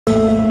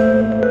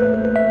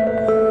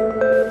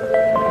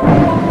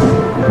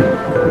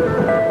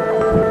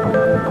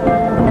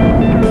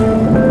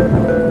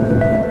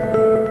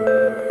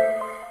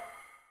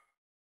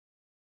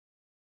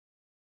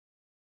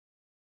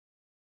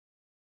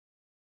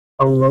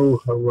Hello,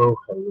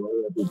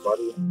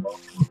 everybody, and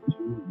welcome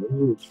to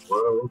Wizard's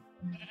World.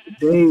 And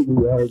today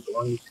we are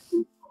going to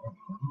be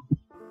playing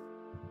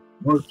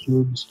More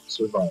Cubes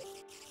Survival.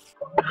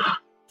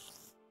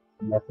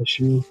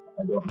 Mephishu,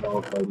 I don't know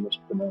if I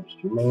mispronounced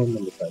your name,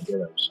 and if I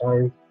did, I'm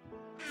sorry.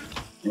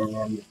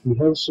 And he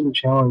has some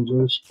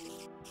challenges.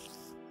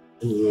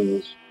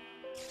 Anyways,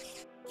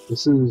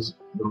 this is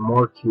the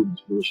More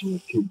Cubes version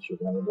of Cube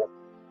Survival.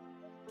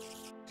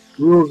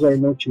 Rules are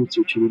no cheats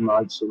or cheating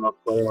mods, so no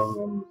playing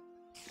in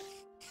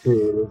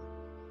creative.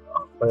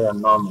 Play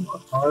on normal or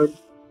hard.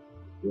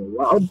 You're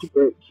allowed to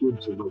break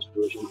cubes in this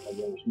version, and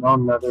there's no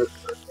nether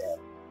or air.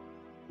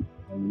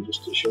 And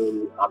just to show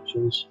you the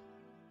options,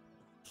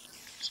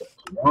 set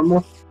to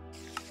normal.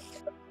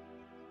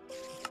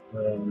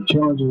 And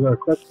challenges are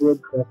collect wood,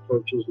 craft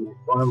torches, make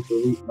farm for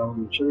wheat,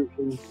 melon, and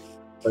sugarcane,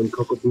 find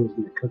cocoa beans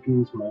and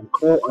cookies, mine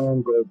coal,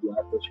 iron, gold,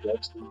 lapis,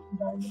 redstone, and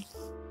diamond,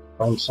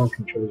 find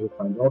sunken treasure,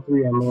 find all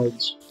 3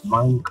 emeralds,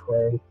 mine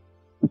clay,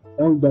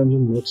 find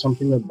dungeon, make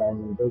something of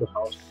diamond, build a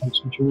house, plant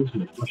some trees,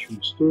 make mushroom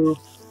stew,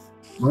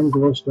 mine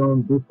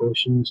glowstone, brew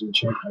potions,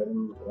 enchant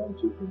items, and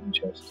 2 hidden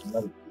chests, and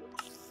other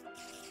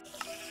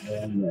field.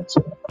 And that's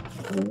it.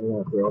 And we're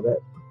going to throw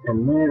that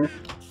in there.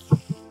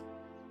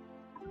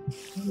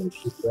 I'm going to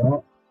keep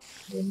that.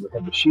 And we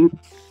have the sheep.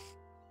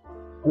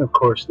 And of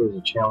course, there's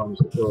a challenge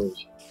that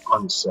goes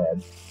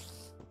unsaid.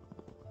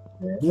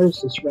 And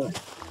there's this guy.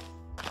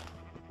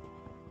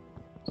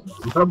 So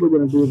I'm probably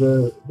going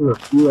to do a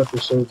few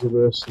episodes of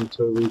this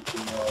until we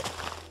can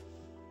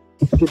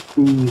get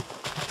the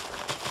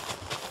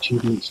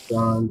achievements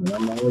done. And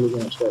I'm already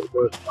going to start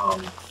work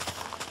on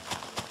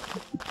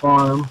the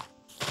farm.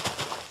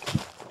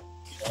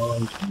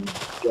 Challenge and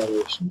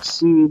gather some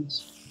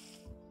seeds.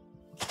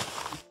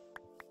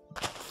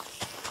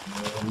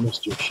 And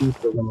Mr. Sheep,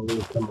 we're going to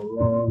leave him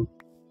alone.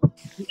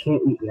 You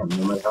can't eat him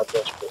no matter how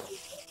desperate you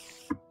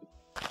are.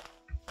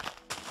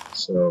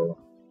 So,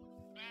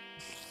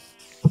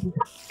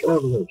 get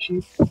over there,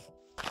 Sheep.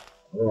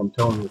 Well, I'm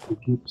telling you, if he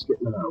keeps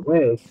getting in our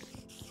way,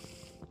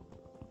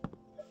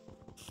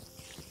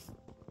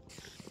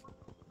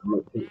 I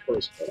might think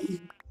twice about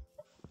him.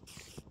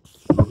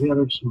 I'll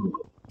gather some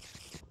wood.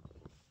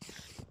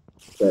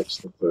 That's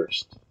the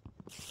first.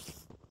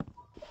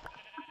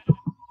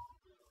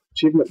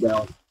 Achievement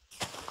down.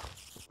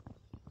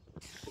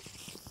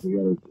 We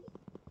gotta do it.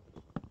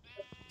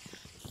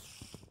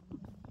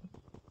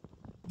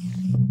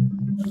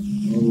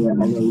 And yeah, I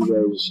know you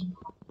guys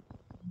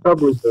are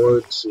probably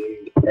bored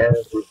seeing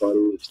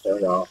everybody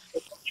start off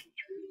with a bunch of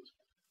trees.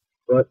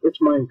 But it's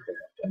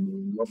Minecraft. I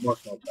mean, what more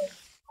can I tell you?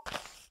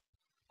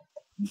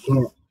 You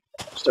can't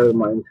start a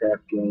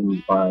Minecraft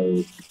game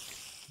by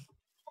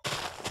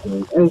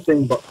doing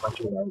anything but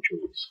punching down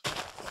trees.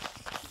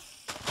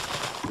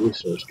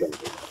 Resource getting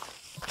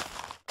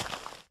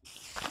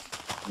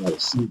a lot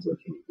of seeds I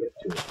can't get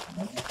to it.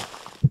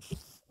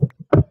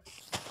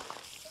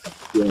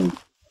 Again,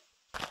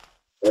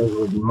 as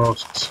with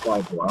most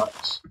sky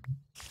blocks,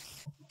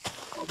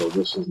 although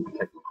this isn't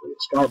technically a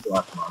sky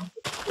block mod,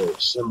 but it's very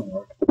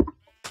similar.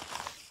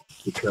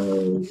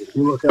 Because if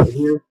you look out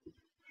here,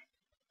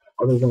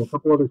 other than a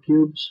couple other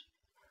cubes,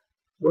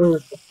 we're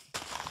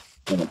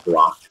in a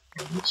block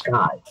in the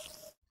sky.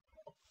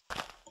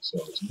 So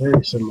it's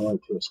very similar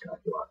to a sky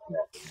block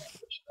map in that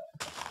respect.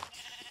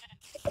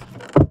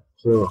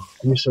 So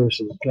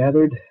resources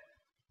gathered.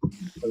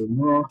 Put them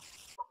more.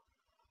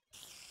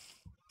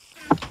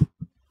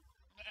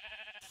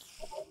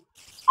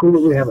 It's cool that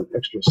we have an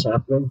extra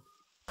sapling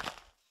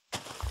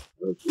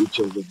of each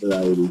of the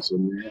varieties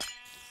in there.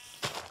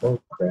 Oh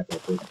crap, I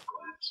broke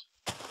glass.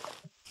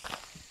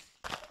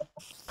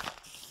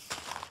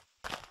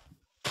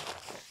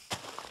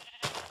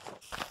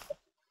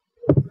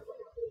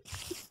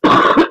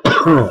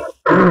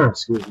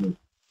 Excuse me.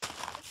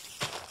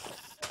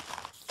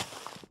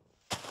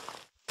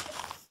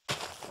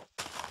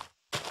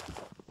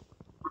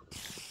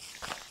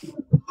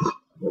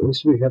 At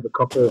least we have a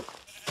couple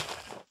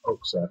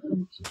oak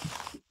saplings.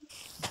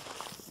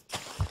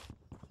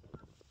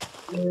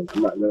 And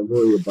I'm not going to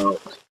worry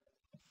about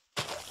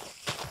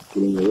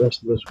getting the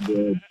rest of this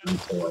wood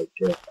until I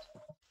get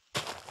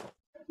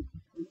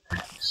an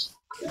axe.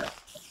 Crap.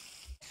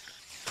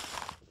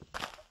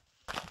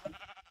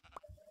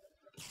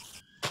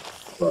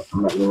 But I'm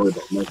not going to worry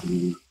about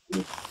making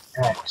an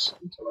axe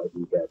until I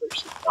can gather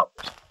some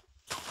apples.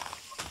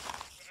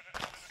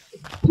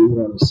 I do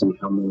want to see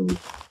how many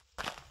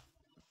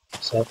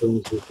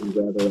saplings we can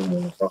gather and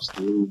then bust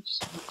the leaves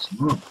next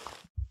month.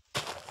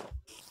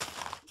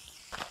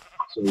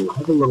 So we'll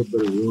have a little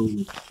bit of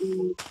room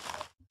to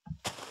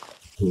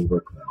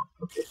work around.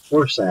 Okay,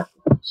 4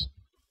 saplings.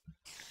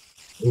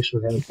 At least we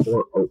have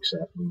 4 oak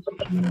saplings,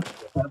 which means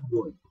we'll have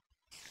wood.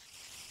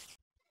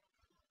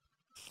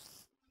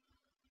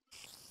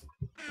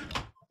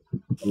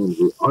 And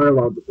we are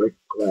allowed to break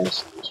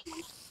glass in this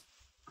one.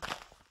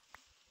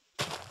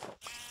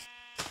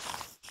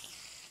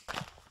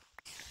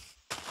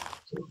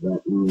 So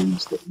that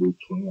means that we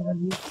can,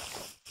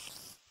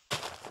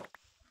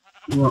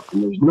 and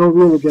there's no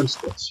rule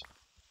against this.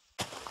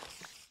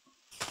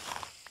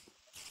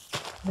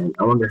 And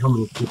I wonder how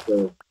many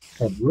people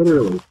have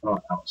literally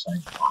thought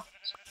outside the box.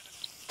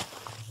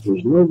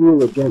 There's no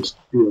rule against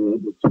being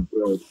able to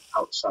build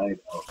outside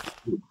of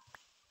the cube.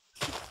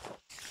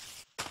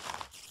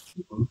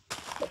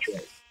 That's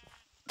right.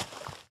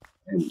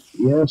 And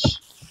yes,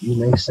 you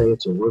may say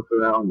it's a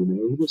workaround, you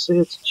may even say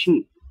it's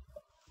cheap.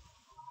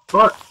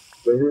 But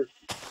there,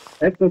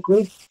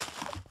 technically,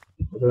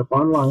 look it up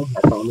online.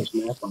 I found this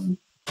map on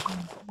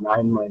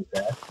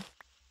 9Minecraft.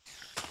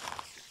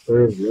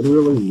 There is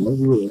literally no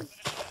rule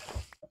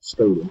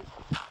stating,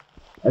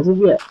 as of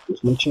yet,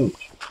 this may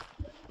change.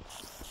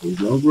 There's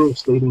no rule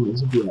stating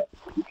as of yet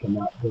you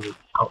cannot build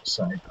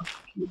outside of the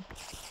cube.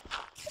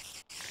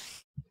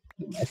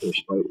 And that's their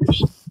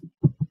spiders.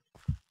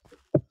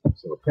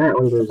 So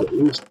apparently there's at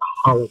least a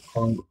hollow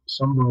point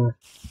somewhere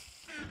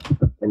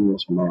in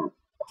this map.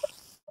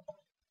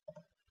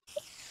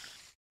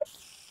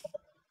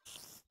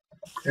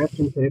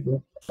 Crafting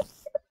table. I'm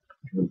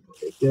going to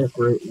put it there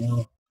for right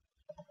now.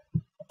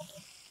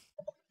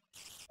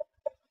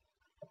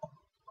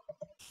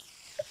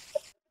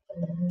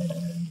 And we're going to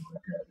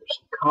gather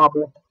some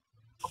cobble.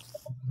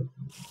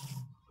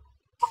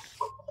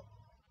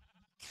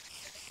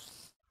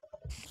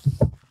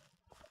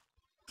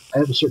 I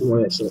have a certain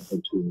way I set up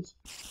my tools,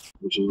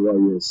 which is why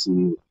you'll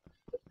see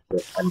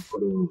that I'm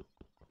putting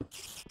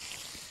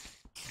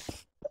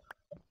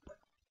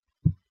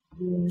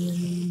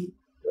in,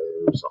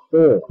 there's a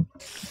hole.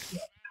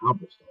 Yeah,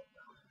 cobblestone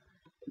now.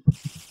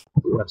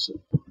 Bless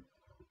it.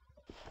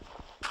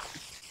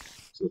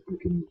 See if we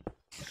can do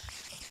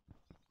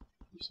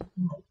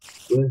something like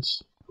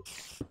this.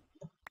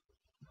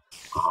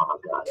 Ah,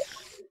 got it.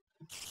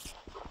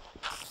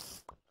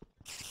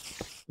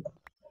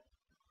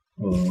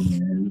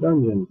 And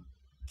dungeon.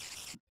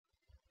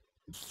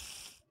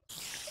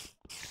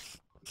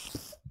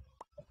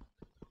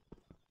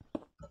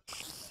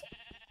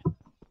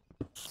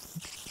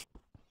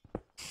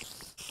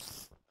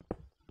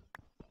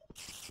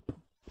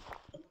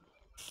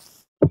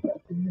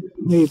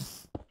 And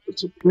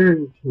it's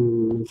appearing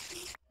to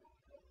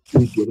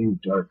be getting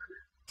darker.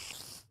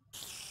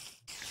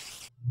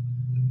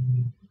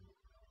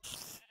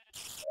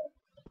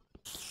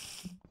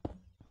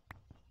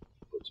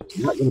 Which is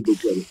not going to be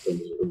good if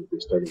things are going to be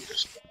starting to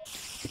stop.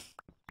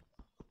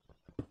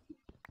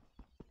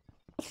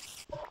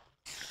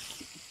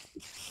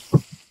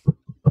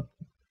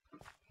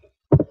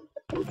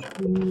 Which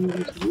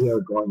means we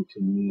are going to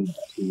need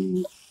to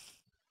make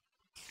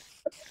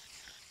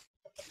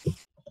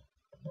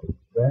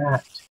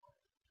that.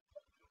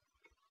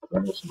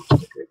 There's some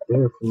stick right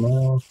there for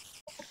now.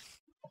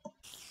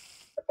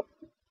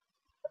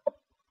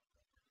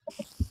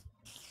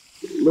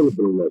 Get a little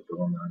bit of light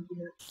going on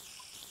here.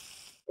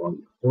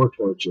 4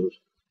 torches.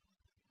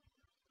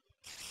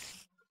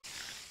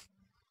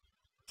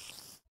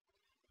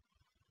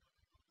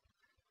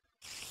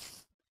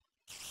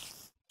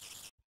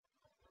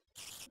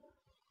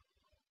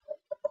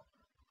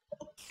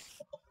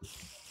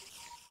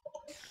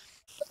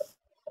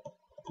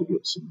 To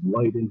get some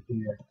light in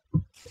here.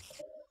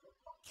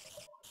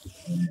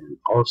 And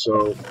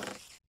also,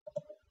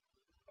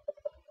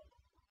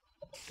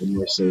 when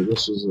they say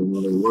this is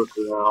another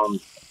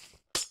workaround,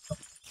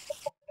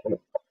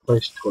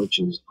 place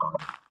torches on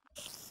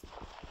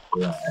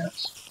grass.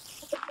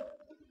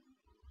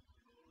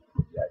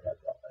 Yeah, I got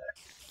that back.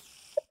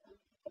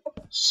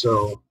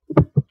 So,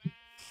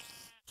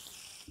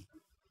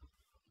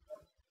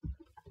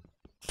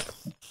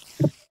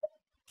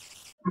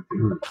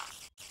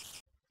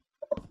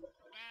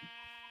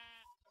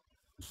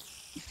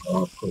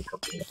 I'll put a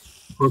couple of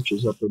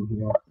torches up in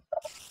here.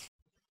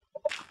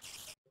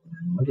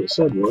 And like I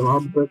said, we're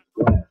on brick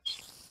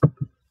glass.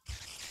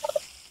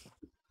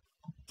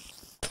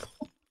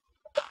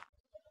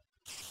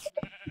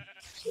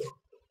 So,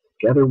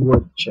 gather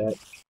wood, check.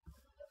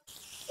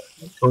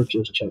 And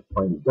torches, check.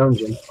 Find the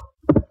dungeon.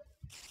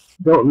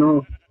 Don't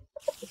know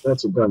if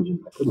that's a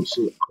dungeon. I couldn't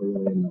see it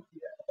clearly enough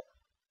yet.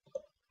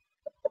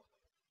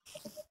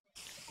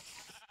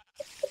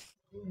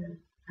 And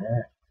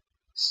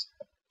axe.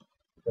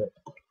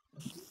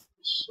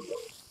 So,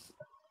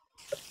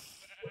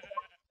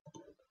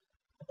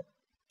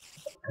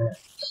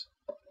 axe.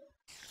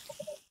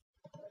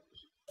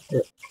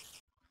 Pick.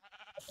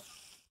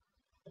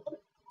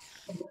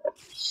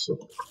 So,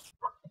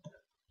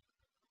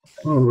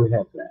 and we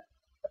have that.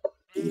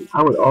 And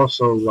I would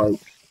also like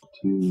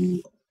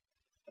to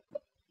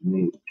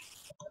make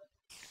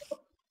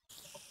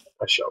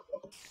a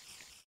shovel.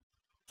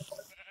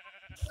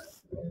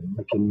 And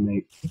we can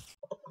make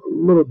a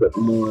little bit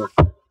more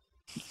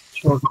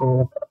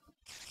charcoal.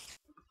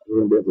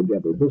 We're going to be able to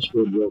gather this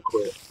wood real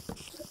quick.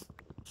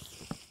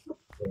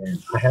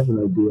 And I have an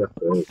idea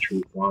for a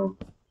tree farm.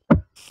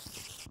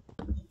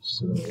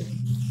 So,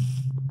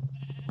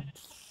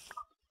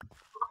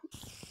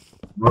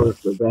 in order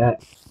for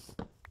that,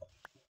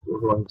 we're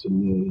going to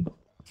need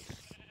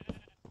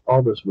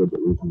all this wood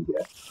that we can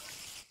get.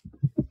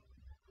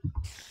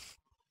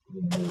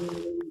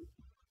 And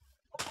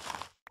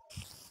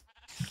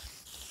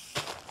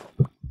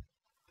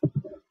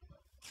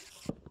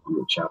I'm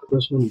gonna chop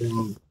this one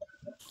down.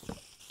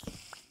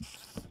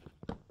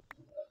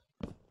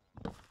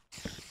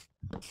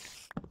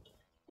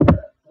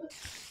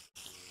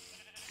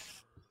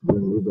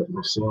 Then leave that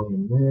mycelium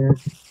in there.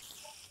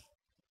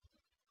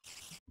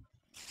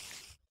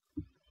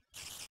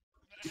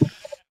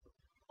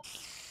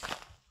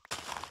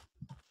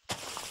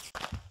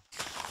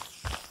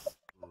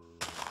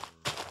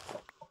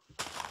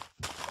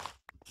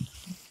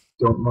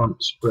 Don't want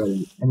it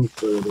spreading any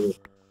further.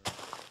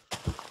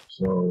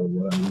 So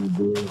what I'm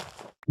going to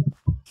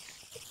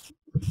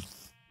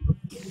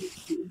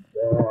do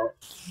that.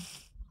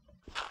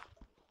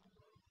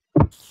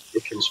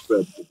 It can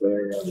spread to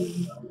there,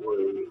 I'm not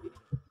worried.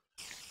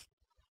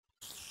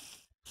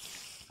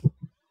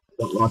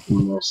 Don't want the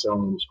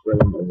mycelium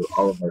spreading over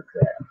all of our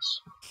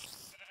grass.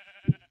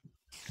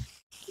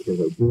 Because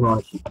I do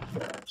want to keep the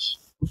grass.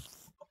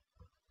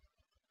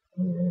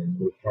 And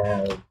we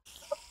have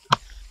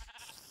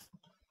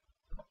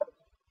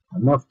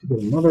enough to get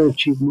another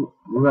achievement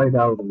right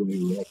out of the way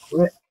real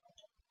quick.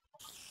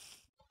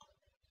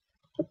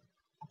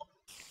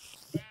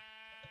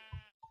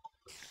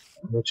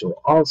 Which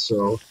will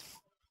also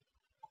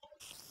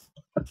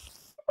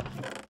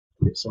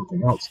get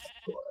something else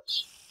for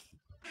us.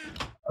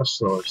 A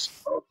source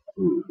of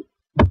food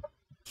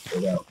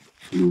without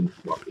food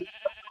lucky.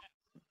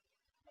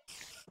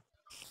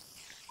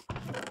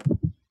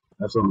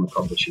 That's what I'm gonna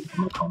call the sheep. I'm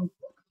gonna call it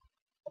book.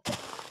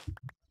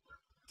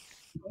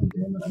 Oh,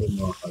 damn it, I didn't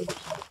know if I was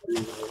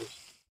anyways.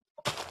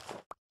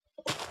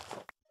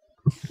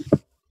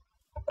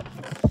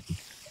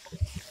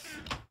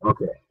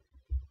 Okay.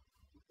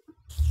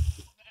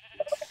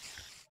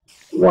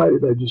 Why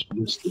did I just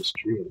miss this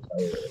tree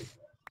entirely?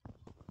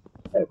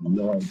 I have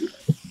no idea.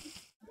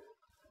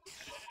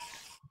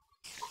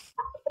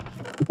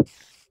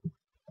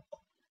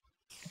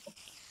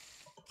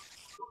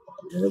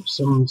 We have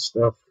some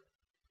stuff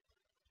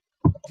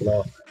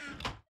left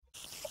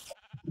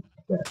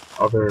that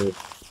other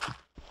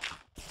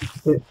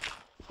pit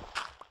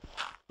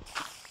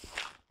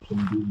can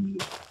be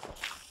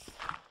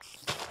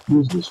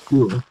used as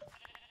fuel.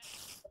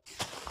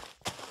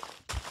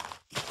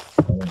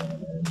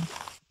 And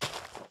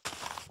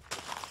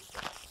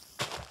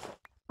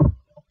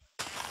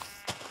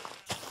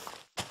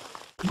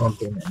one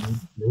thing I need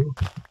to do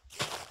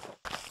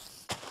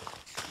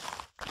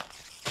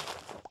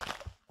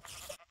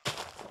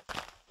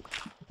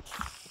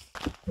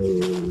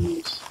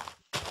is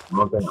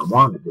one thing I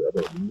want to do.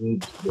 I don't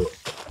need to do it.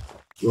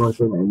 The only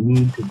thing I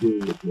need to do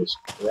with this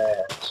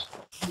grass,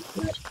 these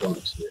grass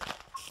plants here,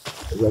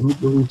 is I need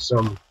to leave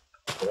some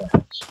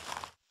grass.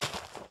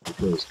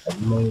 Because I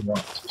may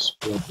want to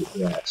spread the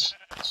grass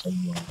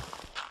somewhere.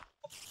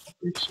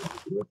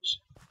 Whoops.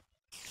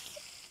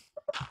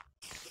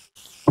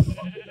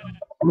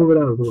 Move it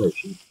out of the way,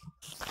 sheep.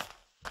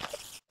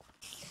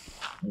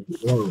 Move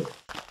it out of the way.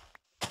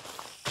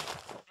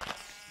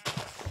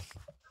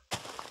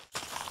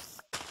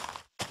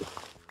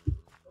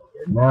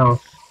 And now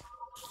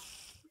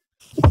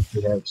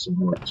we have some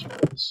more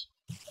space.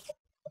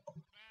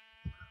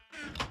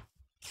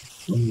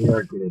 And we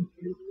are getting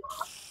a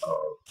lot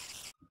of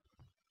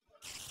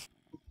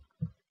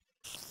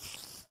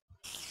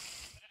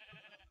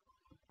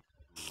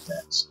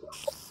that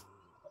stuff.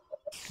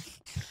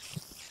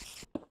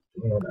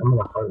 And I'm going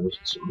to harvest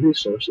some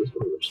resources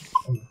over some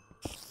corn.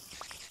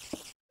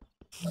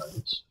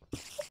 Nice.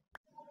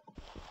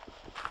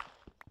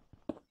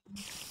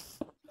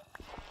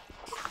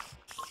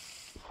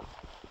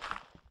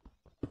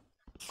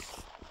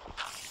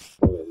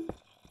 And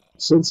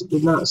since it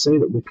did not say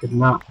that we could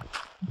not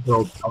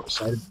build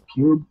outside of the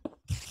cube,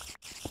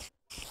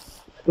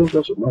 I think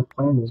that's what my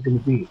plan is going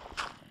to be.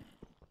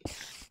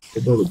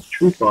 To build a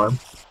tree farm.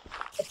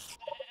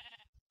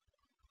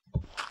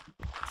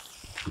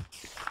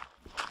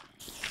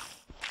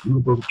 I'm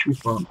going to build a tree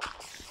farm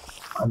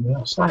on the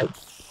outside.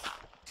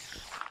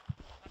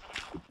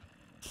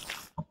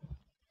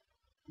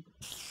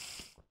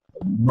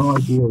 I have no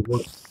idea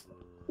what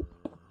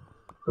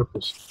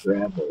purpose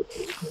gravel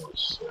is going to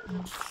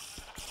serve.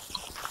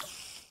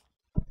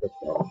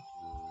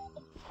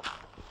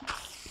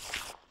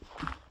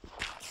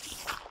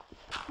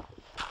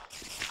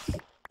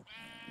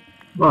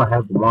 Well, I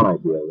have one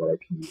idea what I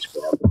can use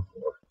gravel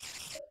for.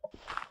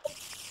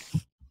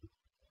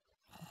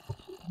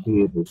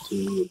 Be able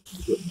to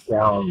get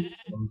down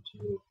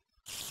into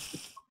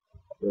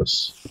this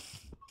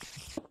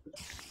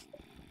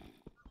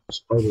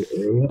spider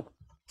area.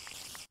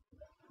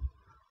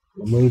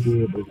 I may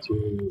be able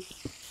to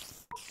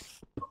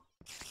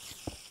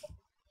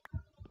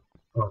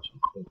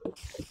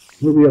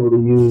we'll be able to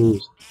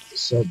use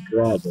said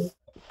gravel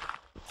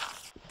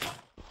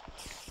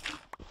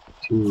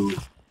to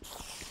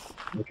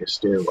make a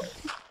stairway.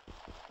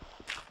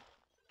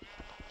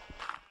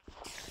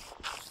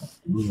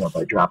 You know,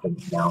 by dropping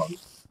it down.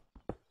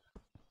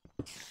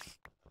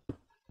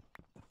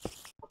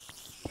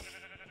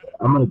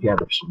 I'm gonna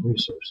gather some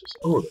resources.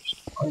 Oh, there's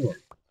some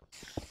iron.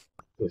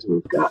 Because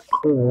we've got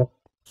coal.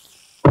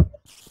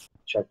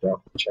 Checked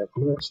out the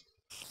checklist.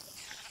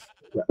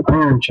 The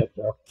iron checked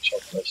off the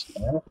checklist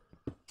now.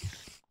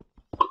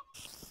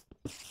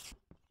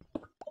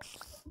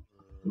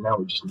 Now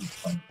we just need to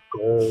find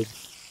gold.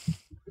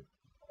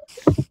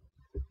 So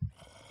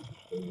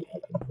I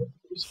can put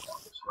these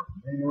copper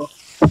in there.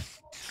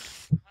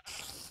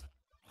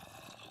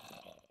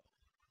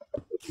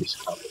 Put these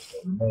coppers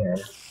in there.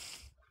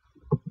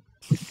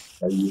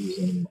 By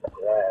using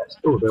glass.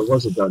 Oh, there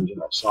was a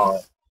dungeon. I saw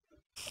it.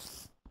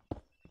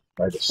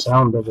 By the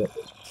sound of it,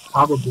 it's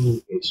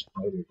probably a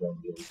spider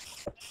dungeon.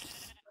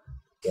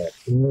 Back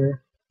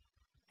here.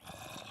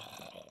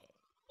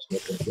 It's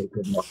not going to be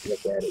good enough to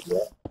look at it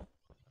yet.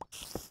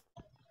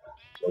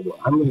 So what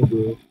I'm going to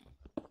do,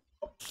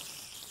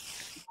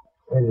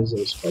 that is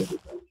a spider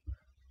dungeon.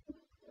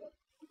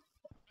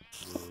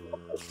 I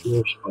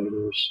hear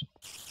spiders,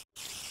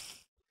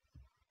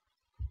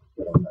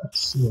 but I'm not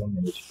seeing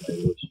any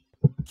spiders.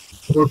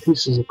 4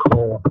 pieces of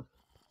coal.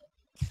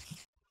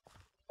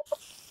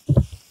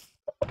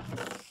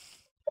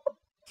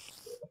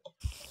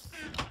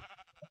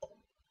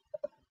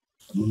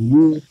 I'm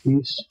going to use a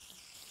piece.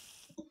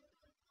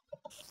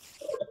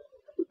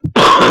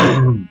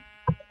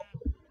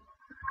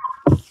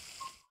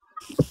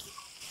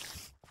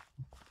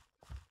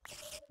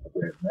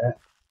 Grab that.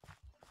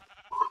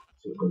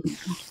 So it doesn't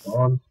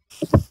respawn.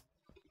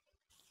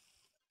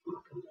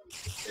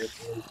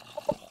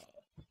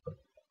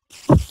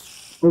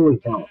 Holy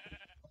cow.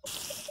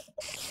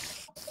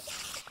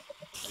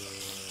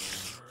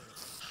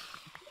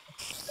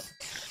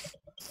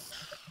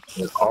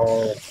 They're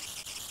all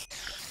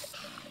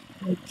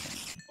like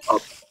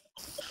up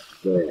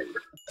there.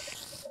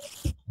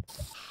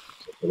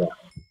 Except for that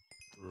one.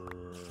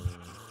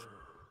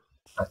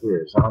 I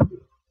hear a zombie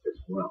as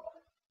well.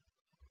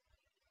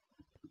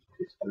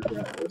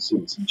 Let's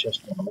see, some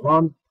chest number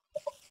 1.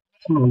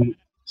 Some wheat,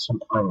 some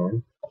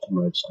iron, some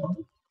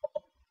redstone.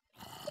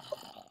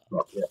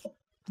 Not yet.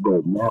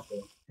 Golden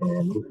apple.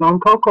 And we found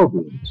cocoa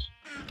beans.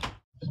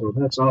 So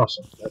that's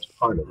awesome. That's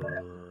part of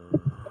that.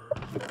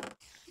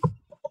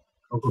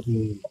 Cocoa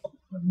bean,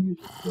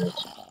 music,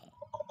 this.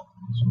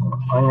 Some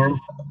iron,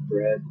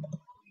 bread,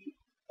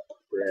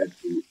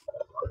 wheat.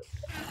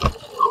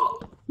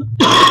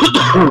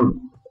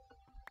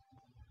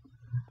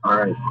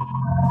 Alright,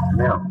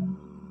 now,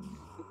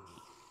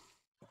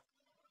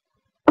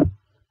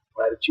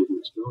 latitude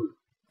is done.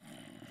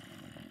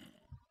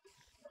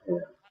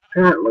 And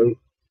apparently,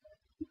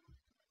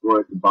 we're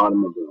at the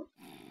bottom of the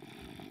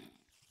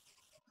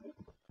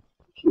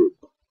cube.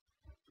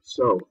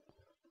 So,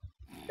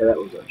 yeah, that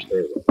was our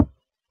stairway.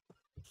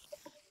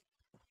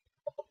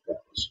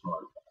 That was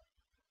fun.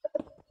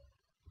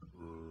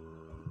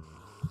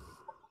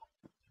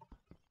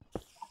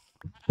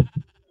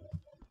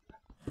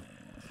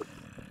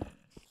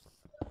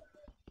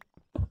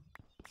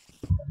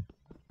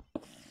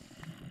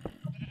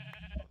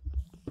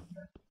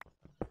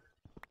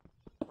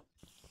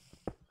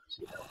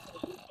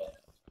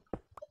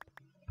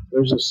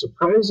 There's a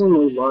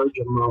surprisingly large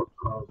amount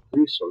of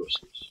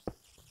resources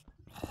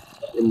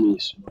in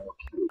these small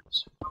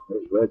cubes.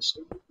 There's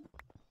redstone.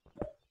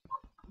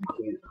 You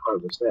can't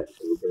harvest that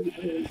until we're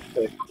very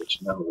thick,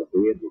 which now we'll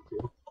be able to.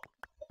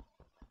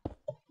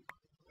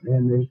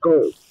 And there's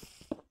gold.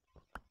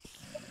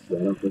 Yeah,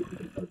 I don't think we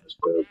can harvest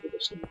gold with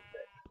a single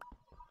thing.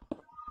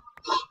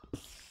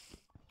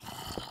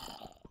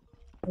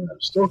 And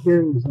I'm still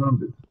hearing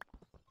zombies.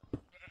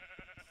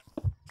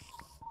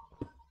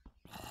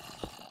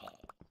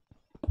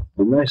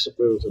 It'd be nice if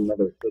there was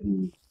another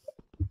hidden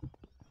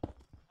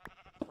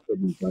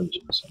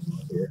dungeon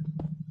somewhere here.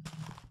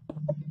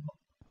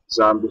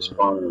 Zombie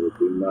spawner would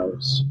be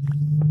nice.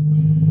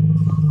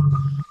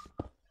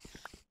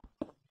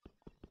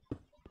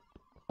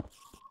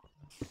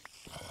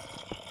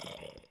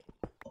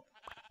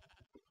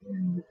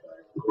 And we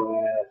find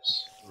glass.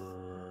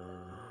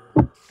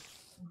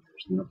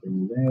 There's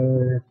nothing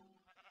there.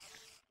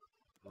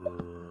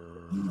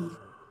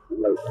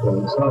 Light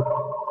goes up.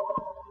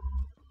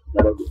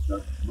 That'll get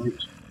dark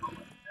nice.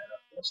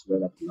 Let's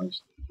lit up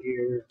nicely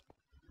here.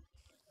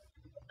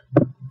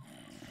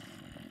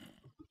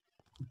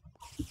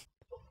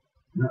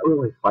 Not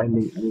really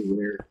finding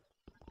anywhere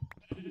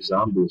the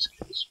zombies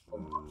can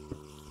spawn.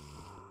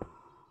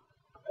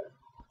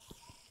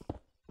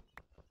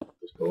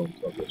 Just go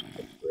until this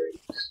one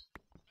breaks.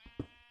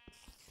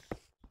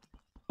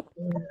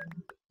 And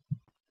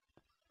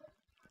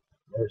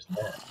there's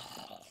that.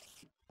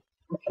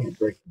 I can't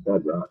break the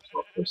bedrock, so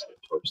I'll place the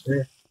torch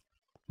there.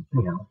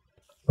 Anyhow,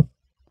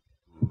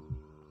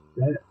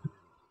 that,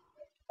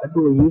 I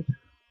believe,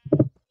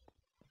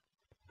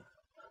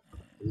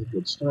 is a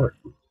good start.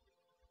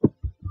 A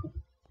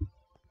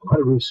lot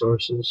of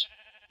resources.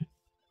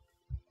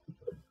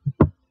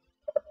 I'm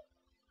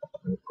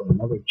going to put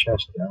another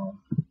chest down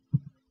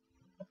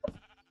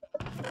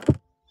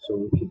so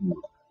we can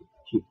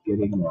keep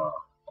getting a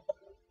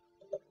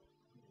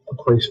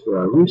place for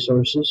our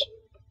resources.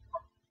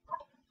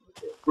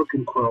 Okay, brook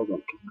and coral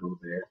that can go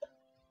there.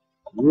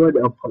 Wood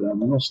I'll put on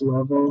this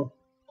level.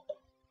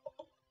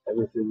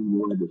 Everything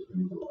wood is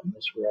going to go on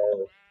this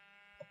row.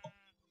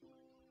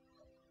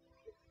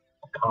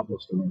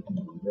 cobblestone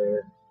over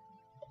there.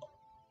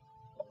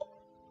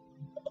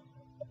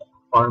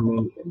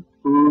 Farming and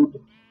food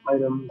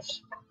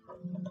items.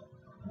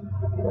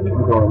 We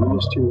can go on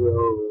these 2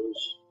 rows.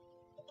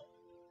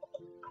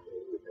 Okay,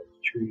 we have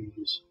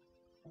trees.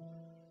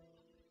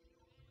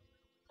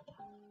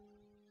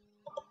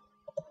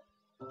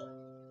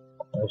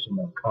 There's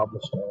some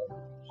cobblestone,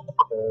 some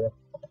coal,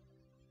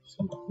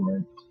 some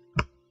flint.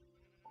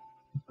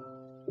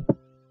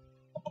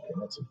 Okay,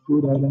 that's a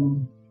food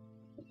item.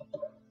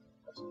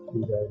 That's a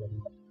food item.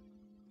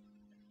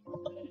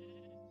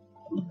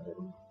 Food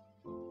item.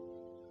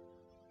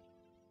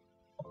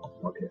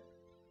 Okay.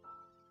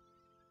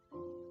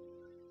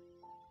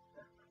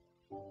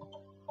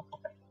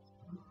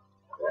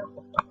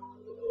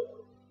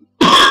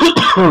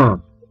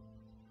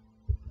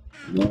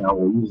 Now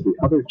we'll use the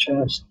other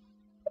chest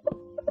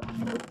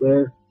right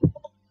there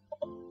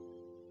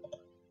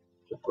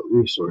to put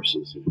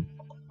resources in.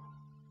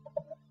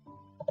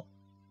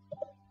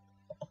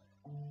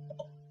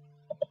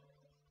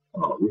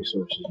 Oh,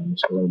 resources and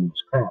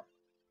miscellaneous crap.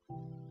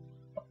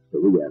 But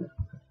we got it.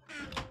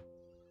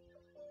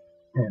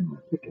 And my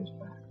pick is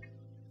back.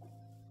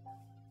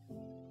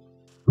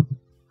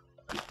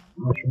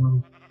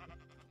 Mushroom.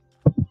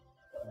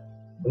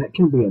 That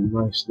can be a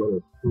nice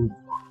little food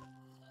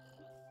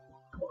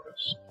for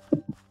us.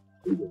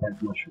 We can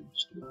have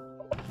mushrooms too.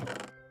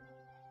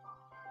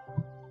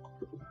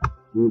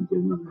 We need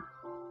another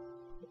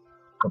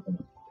couple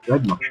of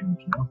red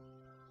mushrooms now.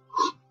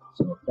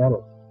 So if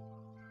that'll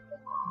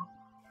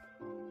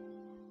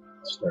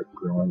start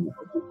growing, that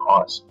would be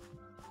awesome.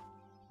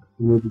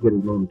 We need to get a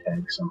name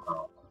tag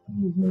somehow. I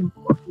need a name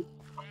for it.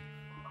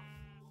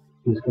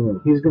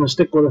 He's gonna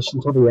stick with us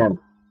until the end.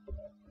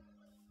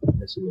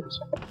 Yes, he is.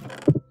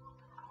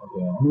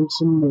 Okay, I need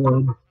some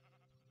wood.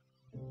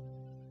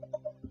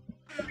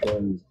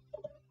 Because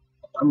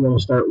I'm gonna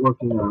start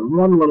working on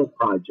one little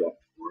project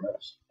for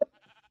us.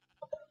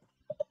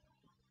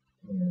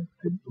 And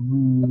I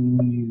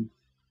believe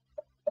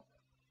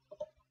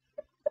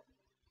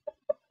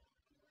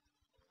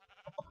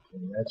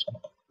okay,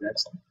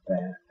 that's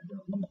that. I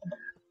don't need that.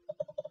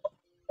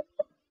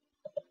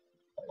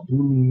 I do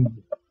need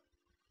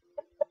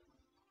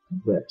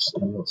this,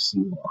 and you'll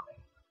see why.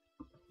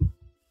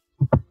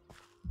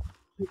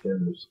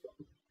 Because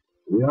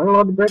we aren't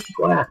allowed to break the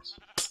glass.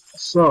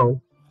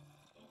 So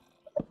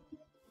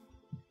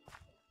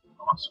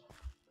awesome.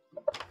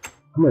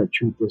 I'm gonna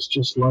treat this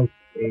just like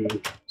a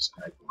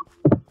skyblock.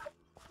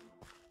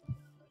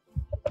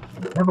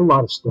 We have a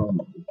lot of stone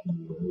that we can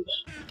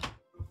use.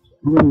 So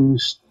I'm gonna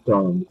use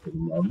stone for the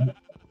moment.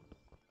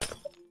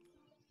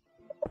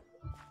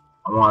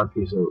 I want a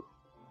piece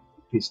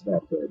of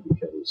that there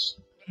because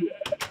yeah.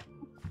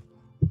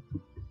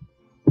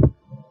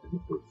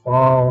 If we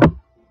fall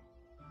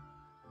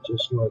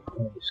just like a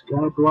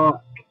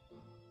skyblock.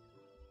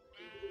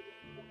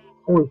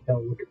 Holy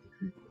hell, look at the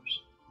creepers.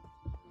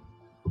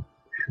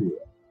 Yeah.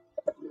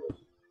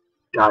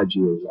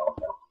 Dodgy as all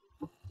hell.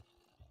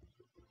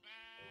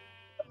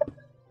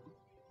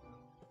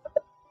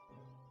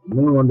 You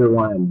may wonder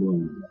why I'm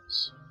doing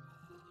this.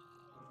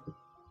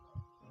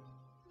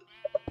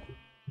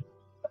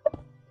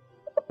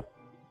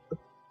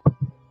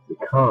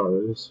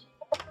 Because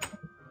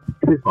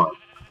tree farm.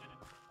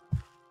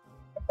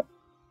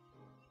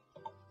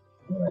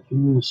 And I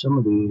can use some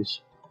of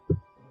these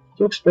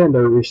to expand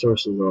our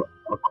resources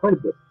quite a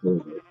bit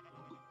further.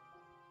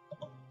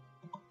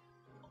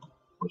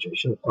 Which I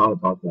should have thought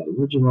about that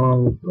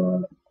originally,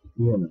 but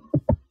you know,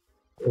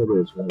 it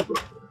is what it is.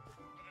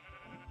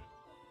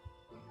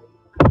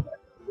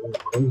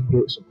 Close the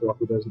gate so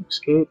Fluffy doesn't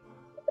escape.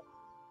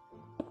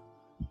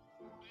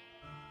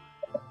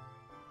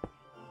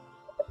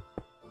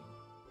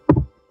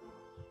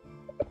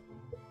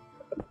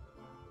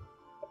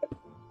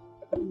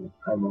 And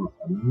I want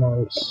a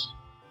nice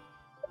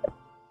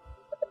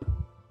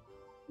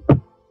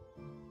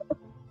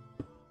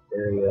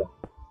area.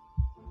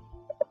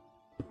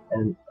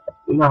 And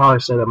you know how I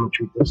said I'm going to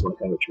treat this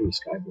like I would treat a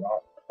sky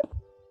block?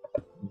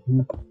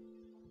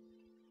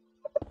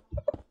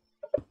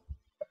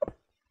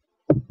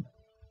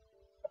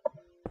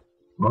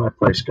 When I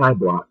play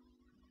Skyblock,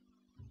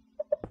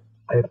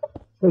 I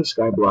play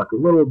Skyblock a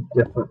little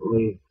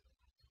differently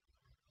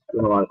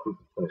than a lot of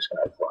people play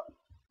Skyblock.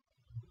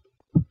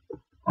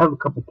 I have a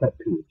couple pet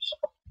peeves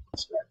with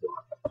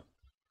Skyblock,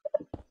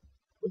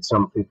 with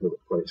some people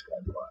that play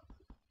Skyblock.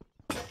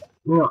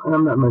 You know, and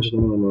I'm not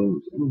mentioning any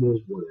names, and it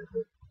is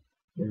whatever.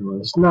 You know,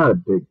 it's not a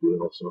big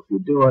deal, so if you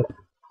do it,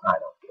 I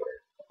don't care.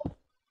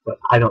 But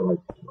I don't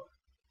like to do it.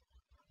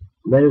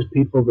 There's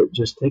people that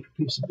just take a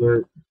piece of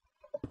dirt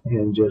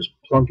and just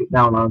plunk it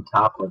down on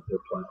top of their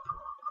platform.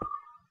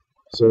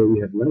 So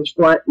you have a nice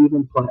flat,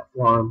 even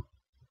platform,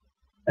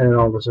 and then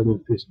all of a sudden a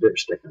piece of dirt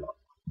sticking up.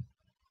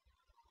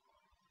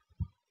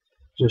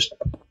 Just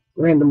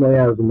randomly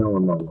out of the middle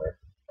of nowhere.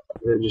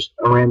 They're just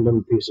a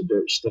random piece of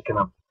dirt sticking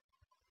up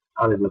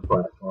out of the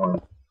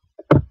platform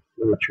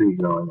with a tree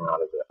growing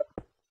out of it.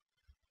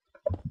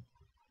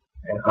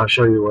 And I'll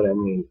show you what I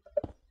mean.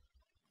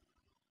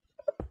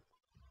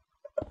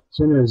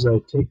 soon as I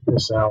take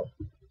this out,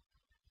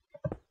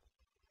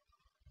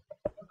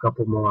 a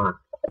couple more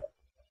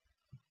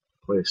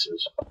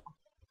places.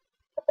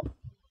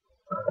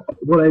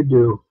 What I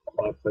do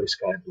when I play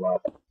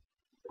Skyblock,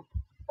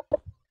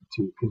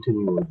 to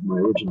continue with my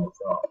original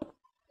thought,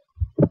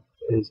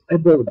 is I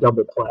build a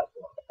double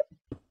platform.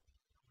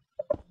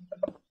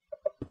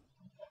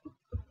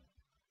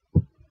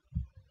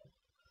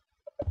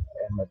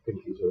 And my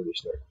pinky's already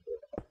starting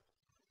to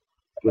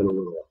get a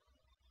little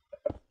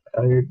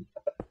tired.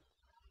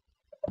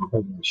 I'm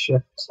holding the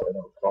shift so I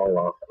don't fall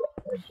off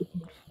the edge of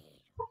the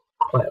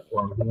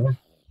platform here.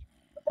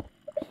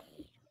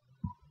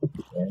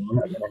 And we're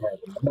not going to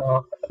have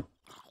enough.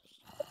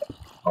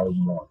 I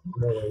want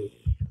really.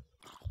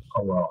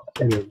 Oh well,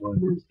 it is what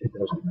it is. It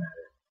doesn't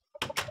matter.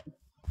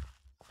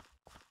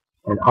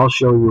 And I'll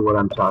show you what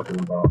I'm talking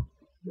about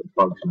that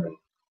bugs me.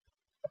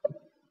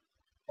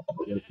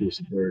 We'll get a piece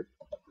of dirt.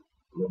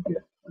 We'll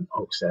get an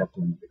oak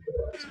sapling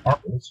because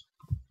apples.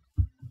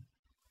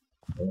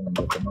 And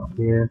we'll come up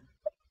here.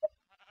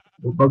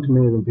 What bugs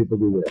me is when people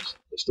do this.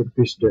 They stick a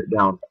piece of dirt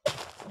down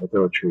and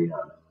throw a tree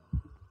on it.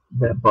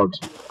 That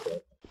bugs me.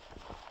 Okay?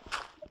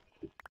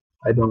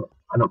 I don't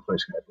play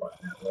Skyblock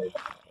that way.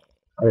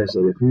 Like I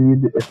said, if you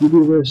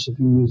do this, if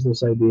you use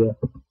this idea,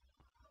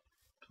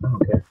 I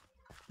don't care.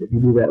 If you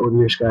do that with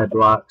your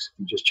Skyblocks,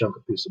 you just chunk a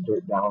piece of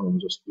dirt down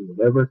and just do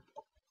whatever.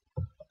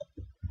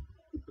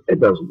 It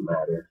doesn't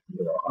matter.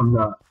 You know, I'm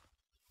not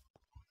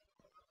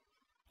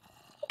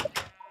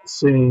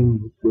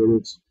saying that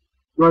it's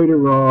right or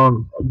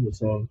wrong. I'm just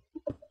saying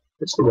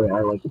it's the way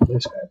I like to play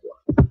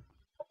Skyblock.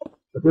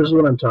 But this is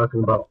what I'm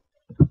talking about.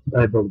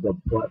 I build a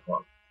double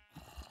platform.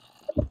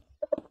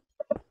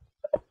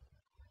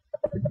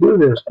 I do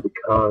this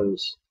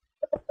because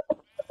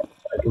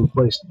I can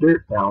place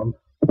dirt down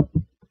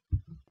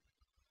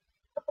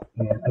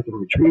and I can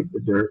retrieve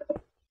the dirt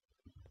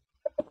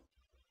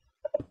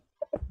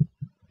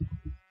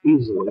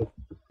easily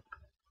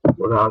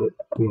without it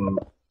being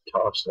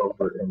tossed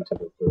over into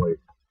the void.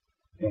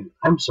 And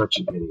I'm such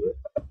an idiot.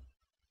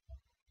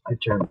 I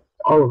turn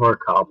all of our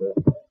cobble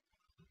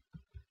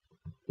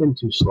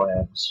into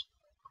slabs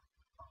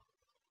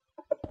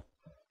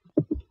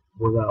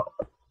without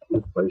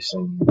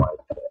replacing my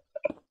pit.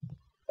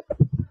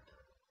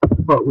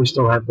 But we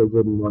still have the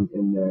wooden one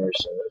in there,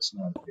 so it's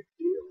not a big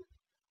deal.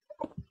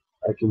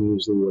 I can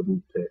use the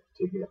wooden pick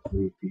to get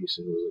 3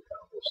 pieces of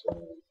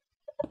cobblestone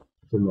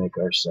to make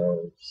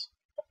ourselves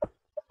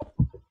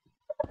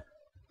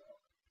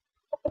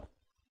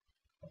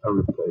a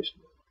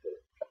replacement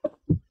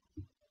pick.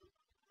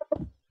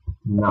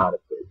 Not a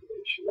big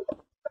issue.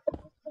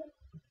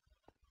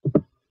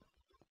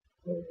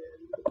 And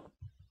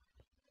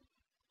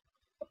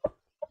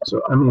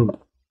so, I mean,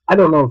 I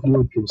don't know if you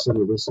would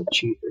consider this a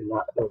cheat or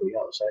not, building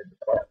outside the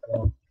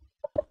platform,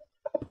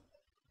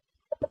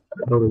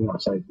 or building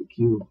outside the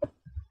cube.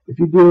 If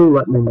you do,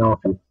 let me know.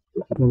 If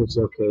you think it's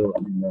okay,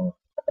 let me know.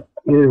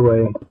 Either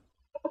way,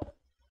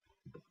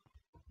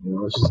 you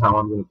know, this is how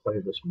I'm going to play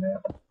this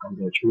map. I'm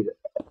going to treat it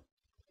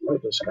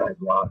like a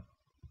Skyblock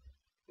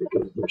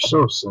because they're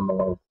so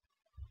similar,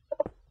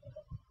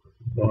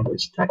 and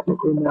it's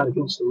technically not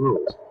against the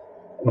rules.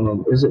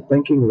 And is it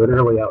thinking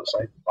literally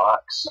outside the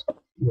box?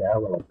 Yeah, a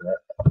little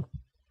bit.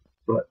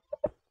 But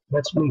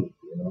that's me,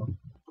 you know.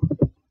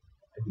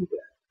 I do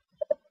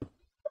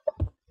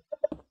that.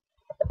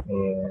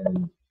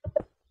 And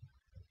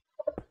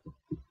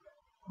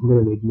I'm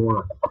going to need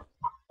more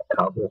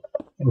cobble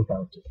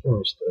anyhow to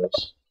finish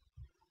this.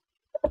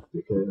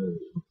 Because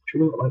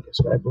treating it like a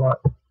Skyblock,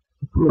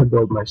 I'm going to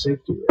build my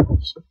safety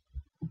rails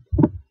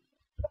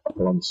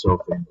that I'm so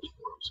famous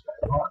for,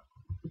 Skyblock.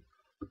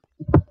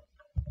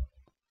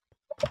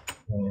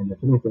 And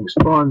if anything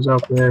spawns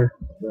out there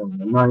during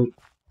the night,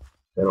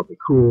 that'll be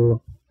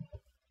cool.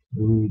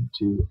 We need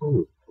to,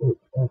 oh,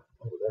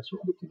 that's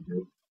what we can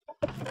do.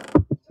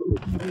 That's what we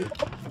can do.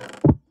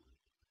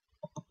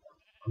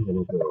 I'm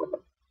going to go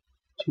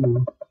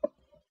 2,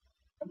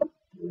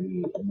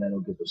 3, and that'll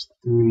give us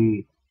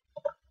 3,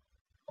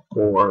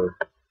 4.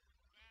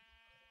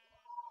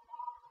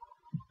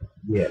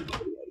 Yeah.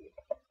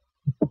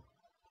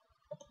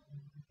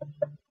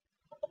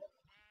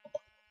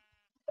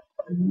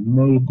 And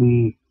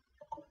maybe,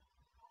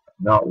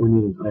 no, we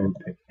need an iron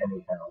pick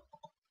anyhow.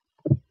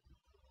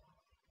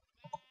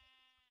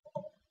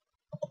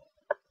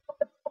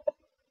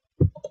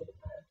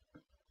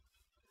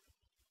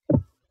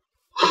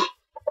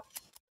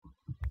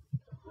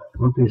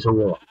 One piece of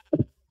wool.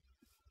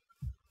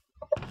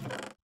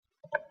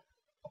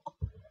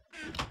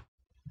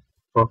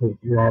 Fluffy,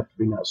 you're gonna have to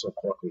be not so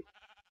fluffy.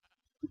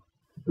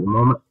 For the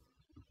moment,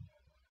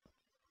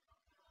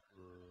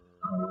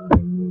 I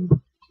need to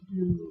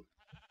do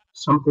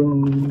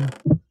something.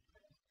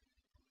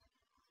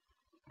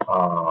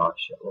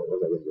 Shit, what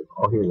was I gonna do?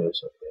 Oh, here it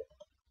is, okay.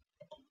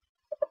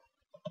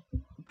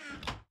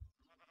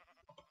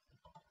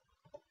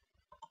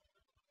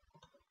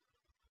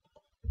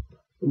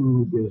 We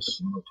need this,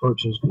 some more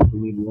torches, because we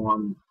need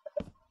one.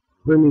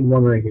 We're gonna need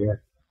one right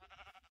here.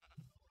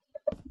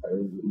 I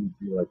need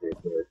to be like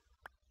right there.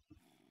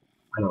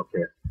 I don't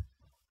care.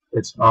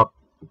 It's up.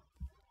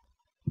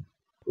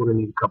 We're gonna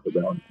need a couple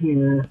down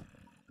here.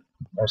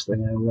 Last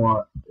thing I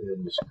want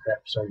is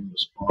crap starting to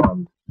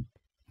spawn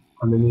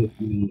underneath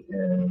me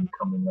and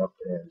coming up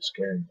and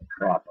scaring the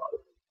crap out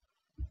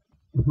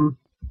of me.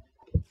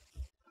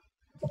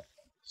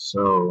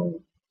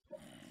 So,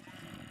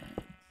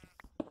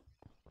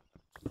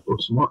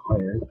 some more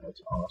iron.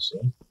 That's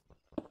awesome.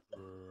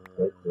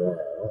 Like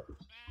that.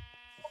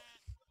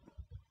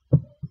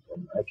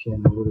 And I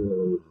can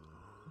literally,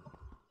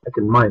 I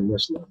can mine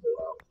this level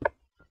out.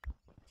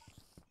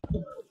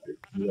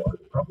 Yeah, I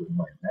could probably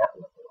mine that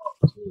level out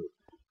too.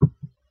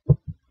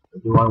 But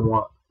do I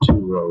want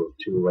two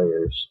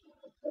layers?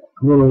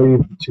 I'm gonna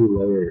leave the 2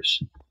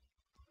 layers.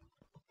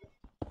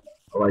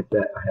 I like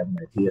that. I have an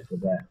idea for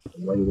that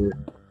later.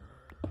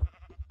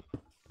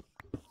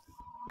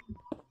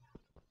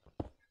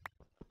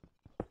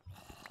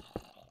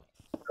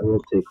 I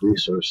will take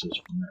resources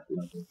from that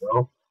level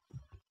though.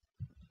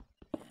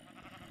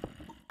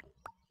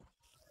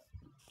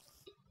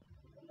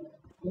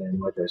 And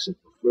like I said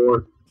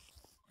before,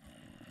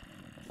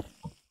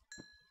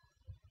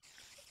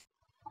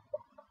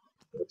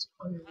 that's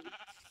iron.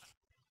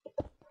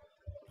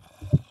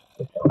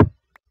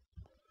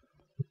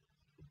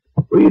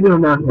 What are you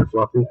doing down here,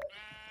 Fluffy? You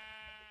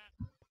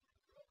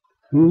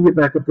can get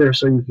back up there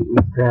so you can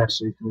eat grass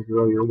so you can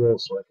grow your wool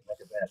so I can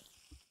make a bed.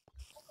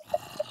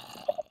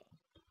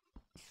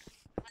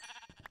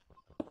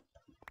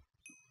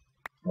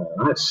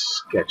 That's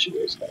sketchy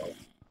as hell.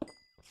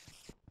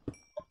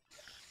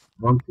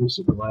 One piece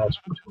of glass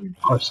between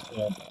us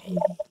and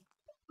the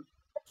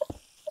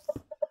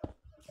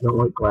I don't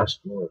like glass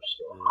floors,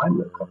 so I'm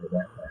going to cover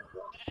that back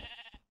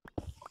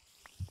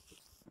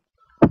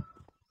up.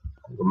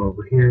 Come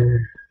over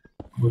here.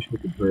 I wish we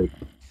could break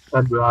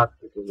bedrock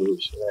because it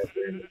was right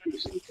there in the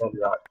piece of the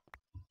bedrock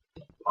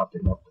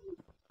popping up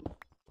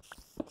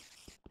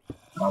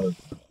out of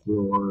the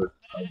floor,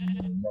 out of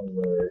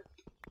nowhere,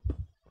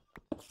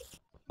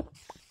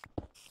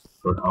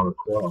 or out of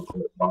quote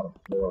unquote bottom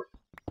floor.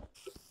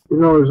 You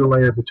know there's a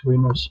layer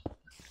between us.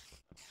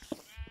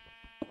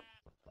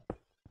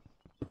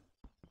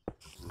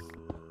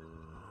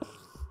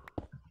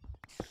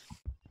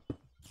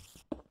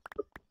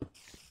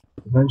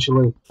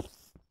 Eventually,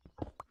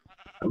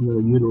 I'm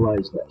going to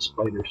utilize that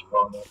spider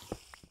spawner.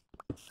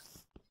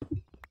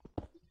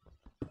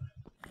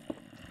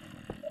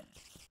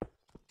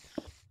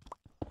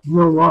 You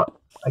know what?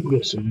 I can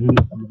get some meat.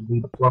 I'm going to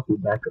lead Fluffy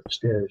back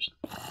upstairs.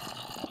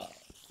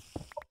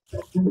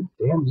 The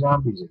damn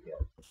zombies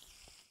again.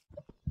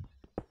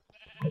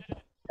 What the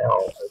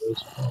hell are they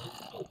spawning?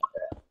 Oh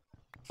crap.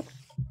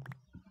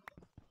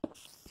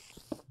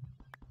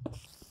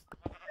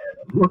 And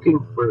I'm looking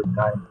for a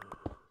diamond.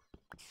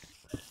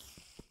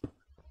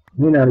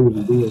 May not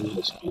even be in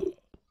this cube.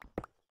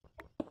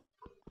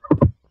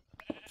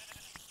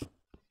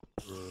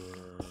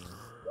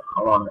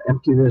 I want to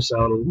empty this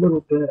out a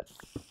little bit.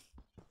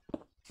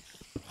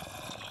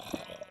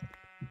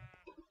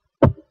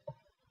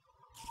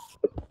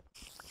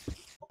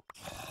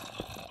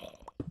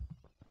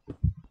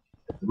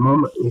 At the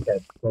moment, we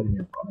have plenty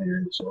of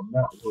iron, so I'm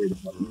not worried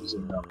about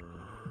using up.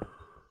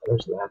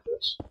 There's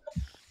lapis.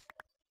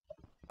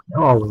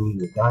 Now all we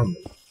need is a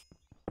diamond.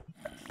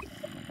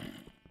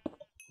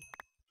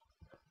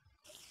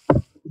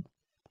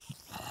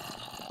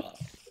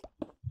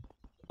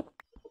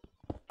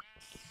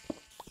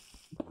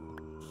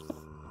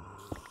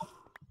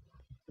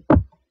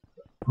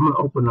 I'm going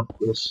to open up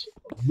this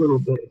a little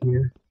bit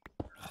here.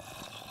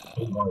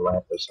 There's more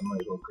lapis, I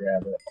might as well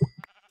grab it.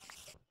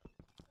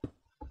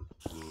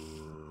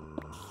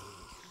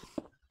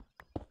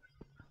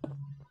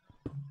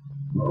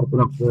 I'm going to open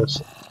up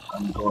this.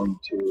 I'm going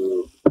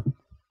to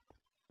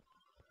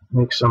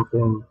make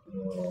something,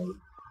 and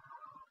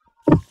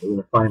we're going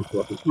to find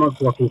Fluffy. Come on,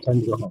 Fluffy,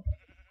 time to go home.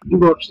 You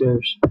go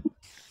upstairs.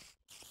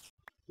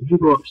 Did you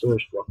go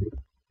upstairs, Fluffy?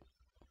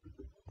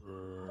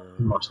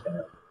 You must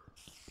have.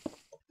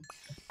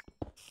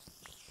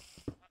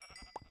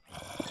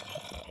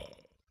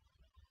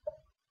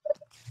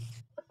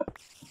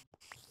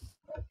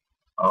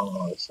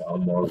 Oh, it's now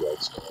more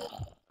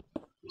redstone.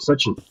 I'm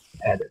such an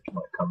addict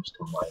when it comes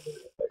to mining.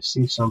 If I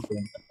see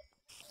something,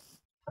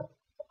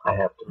 I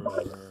have to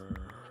mine it.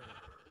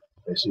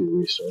 If I see a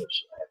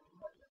resource, I have to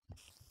mine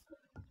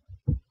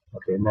it.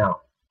 Okay,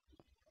 now,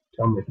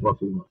 tell me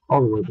Fluffy went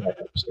all the way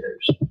back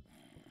upstairs.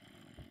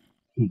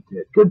 He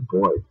did. Good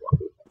boy,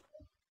 Fluffy.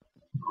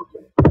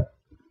 Okay.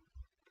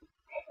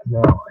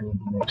 Now, I need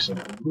to make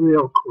something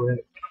real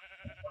quick.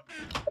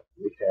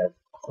 We have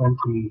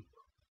plenty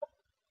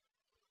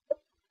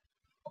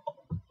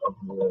of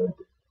wood.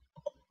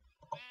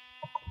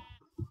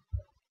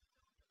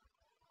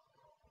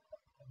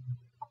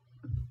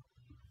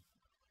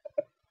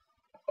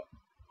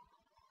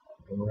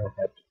 And we're going to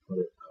have to put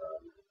it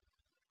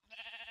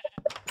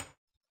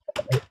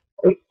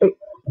on. Hey,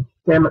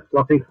 damn it,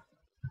 Fluffy.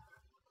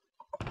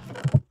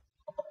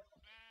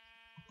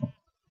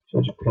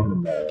 Such a pain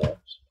in the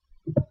ass.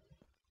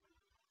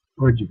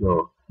 Where'd you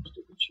go,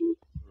 stupid shoe?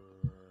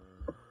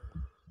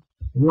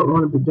 You don't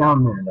want to be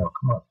down there now.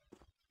 Come on.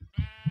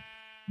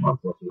 Come on,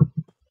 Fluffy.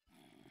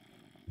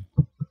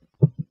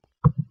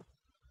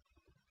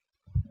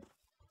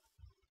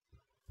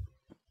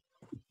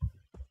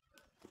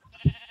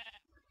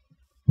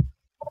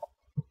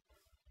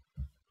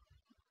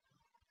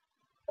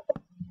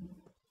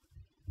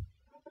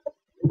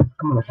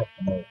 I'm gonna have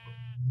to make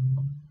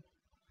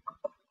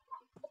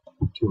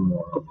 2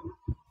 more.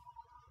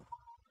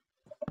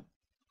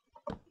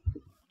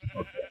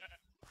 Okay.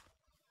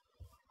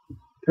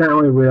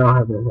 Apparently we don't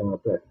have anything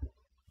up there.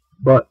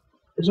 But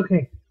it's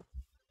okay.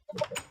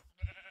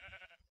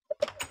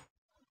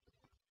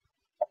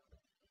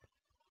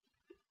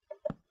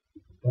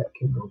 That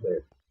can go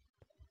there.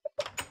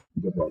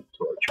 Give that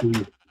to our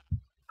tree.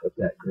 Let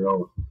that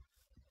grow.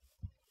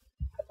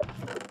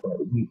 Put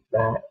the wheat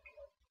back.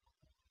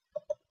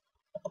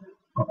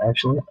 Oh,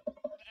 actually,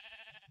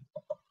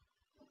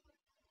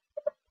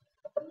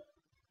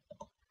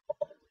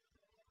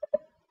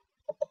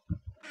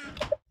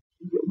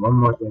 get one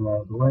more thing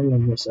out of the way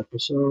in this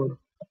episode.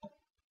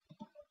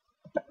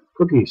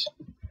 Cookies.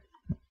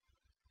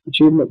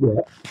 Achievement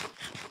get.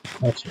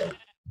 That's right.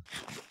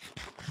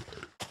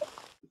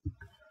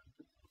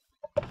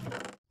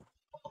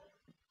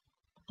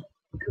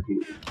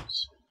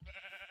 Cookies.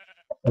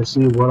 Let's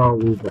see what all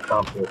we've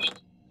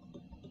accomplished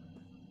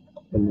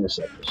in this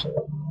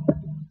episode.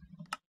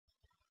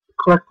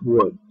 Collect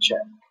wood,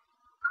 check.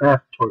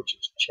 Craft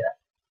torches, check.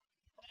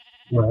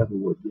 Don't have the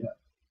wood yet.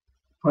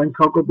 Find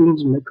cocoa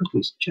beans and make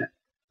cookies, check.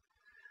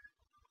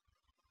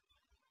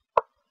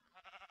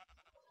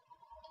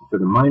 For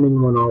the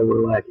mining one, all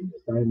we're lacking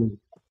is diamond.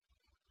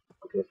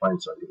 Okay,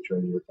 find something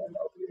training with find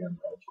out the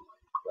emeralds,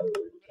 clay.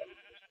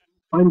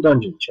 Find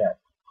dungeon, check.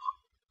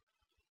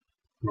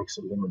 Make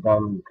something with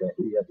diamond, okay,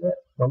 we have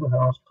that. Build a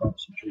house, plant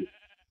some trees.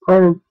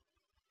 Planted,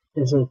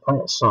 it says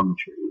plant some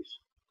trees.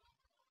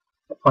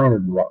 I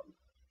planted one.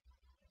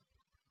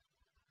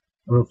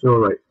 I don't feel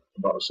right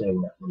about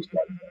saying that one's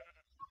got that.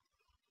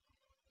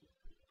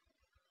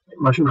 Make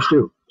mushroom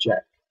stew,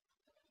 check.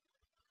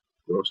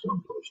 Grow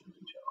stone potions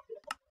and check.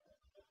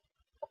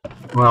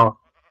 Well,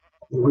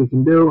 what we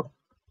can do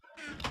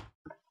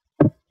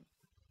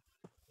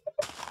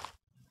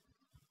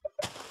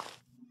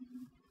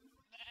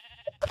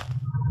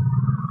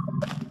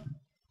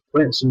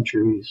plant some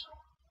trees,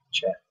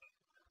 check.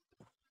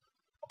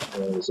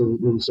 So we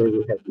didn't say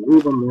we had to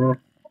leave them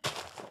there.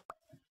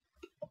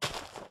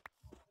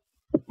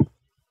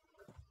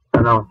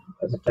 I know,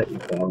 as a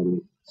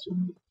technicality,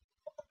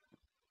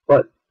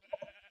 but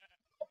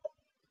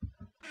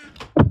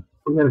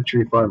we got a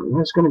tree farm, and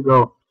it's gonna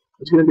grow.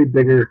 It's gonna be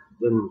bigger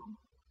than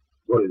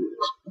what it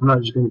is. I'm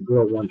not just gonna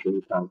grow one tree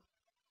at a time.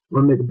 I'm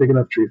gonna make a big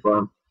enough tree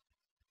farm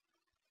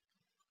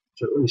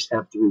to at least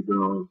have 3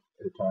 growing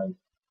at a time.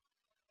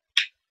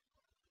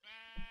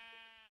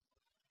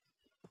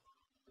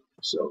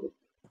 So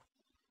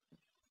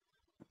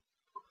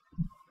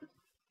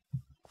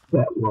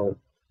that will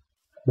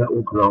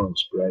grow and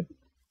spread.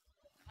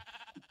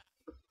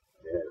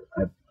 And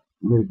I'm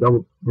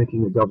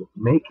making a double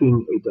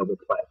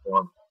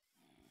platform.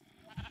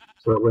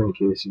 So that way, in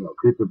case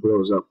creeper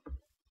blows up,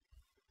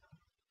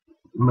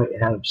 you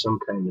might have some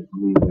kind of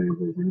leeway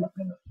where you're not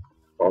gonna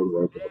fall the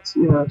way back.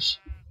 Yes,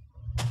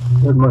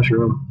 good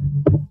mushroom.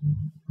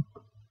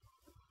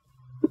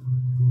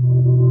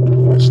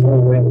 Slow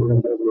way we're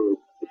gonna be able to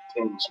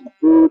obtain some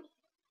food.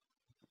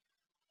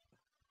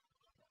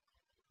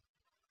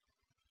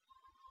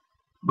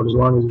 But as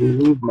long as we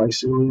leave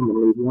mycelium and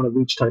leave one of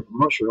each type of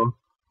mushroom,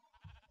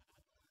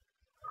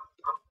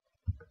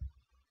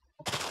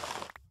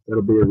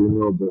 that'll be a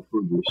renewable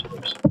food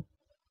resource.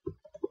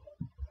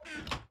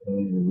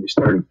 And we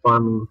started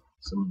farming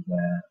some of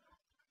that.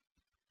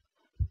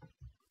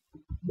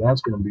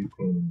 That's going to be a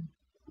pain in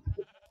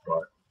the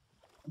butt.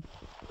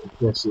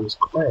 This is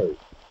clay.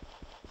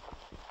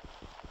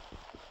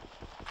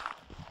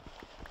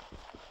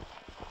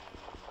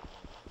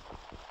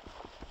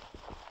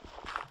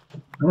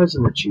 That's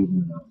an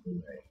achievement out of the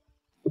way.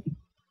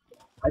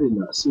 I did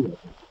not see that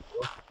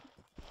before.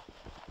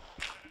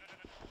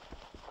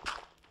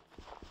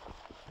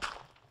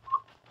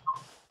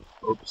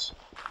 Oops.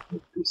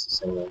 Piece of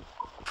sand.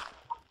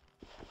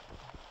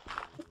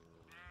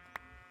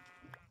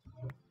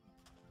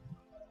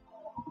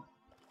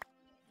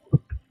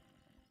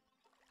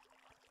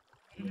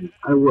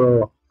 I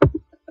will,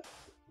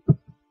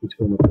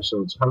 between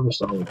episodes,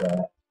 harvest all of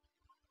that.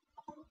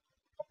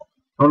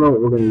 I don't know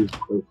what we're going to use the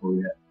clay for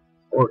yet,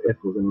 or if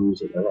we're going to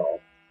use it at all.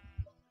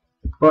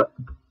 But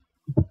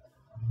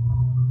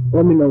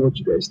let me know what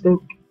you guys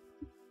think.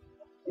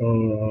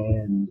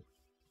 And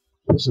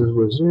this is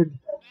Wizard,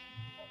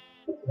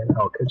 and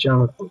I'll catch you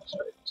on the flip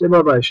side. Say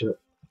bye-bye, shit.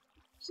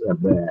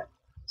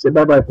 Say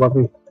bye-bye,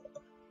 Fluffy.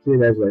 See you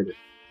guys later.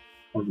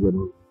 Have a good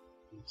one.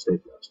 Stay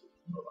blessed.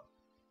 Bye-bye.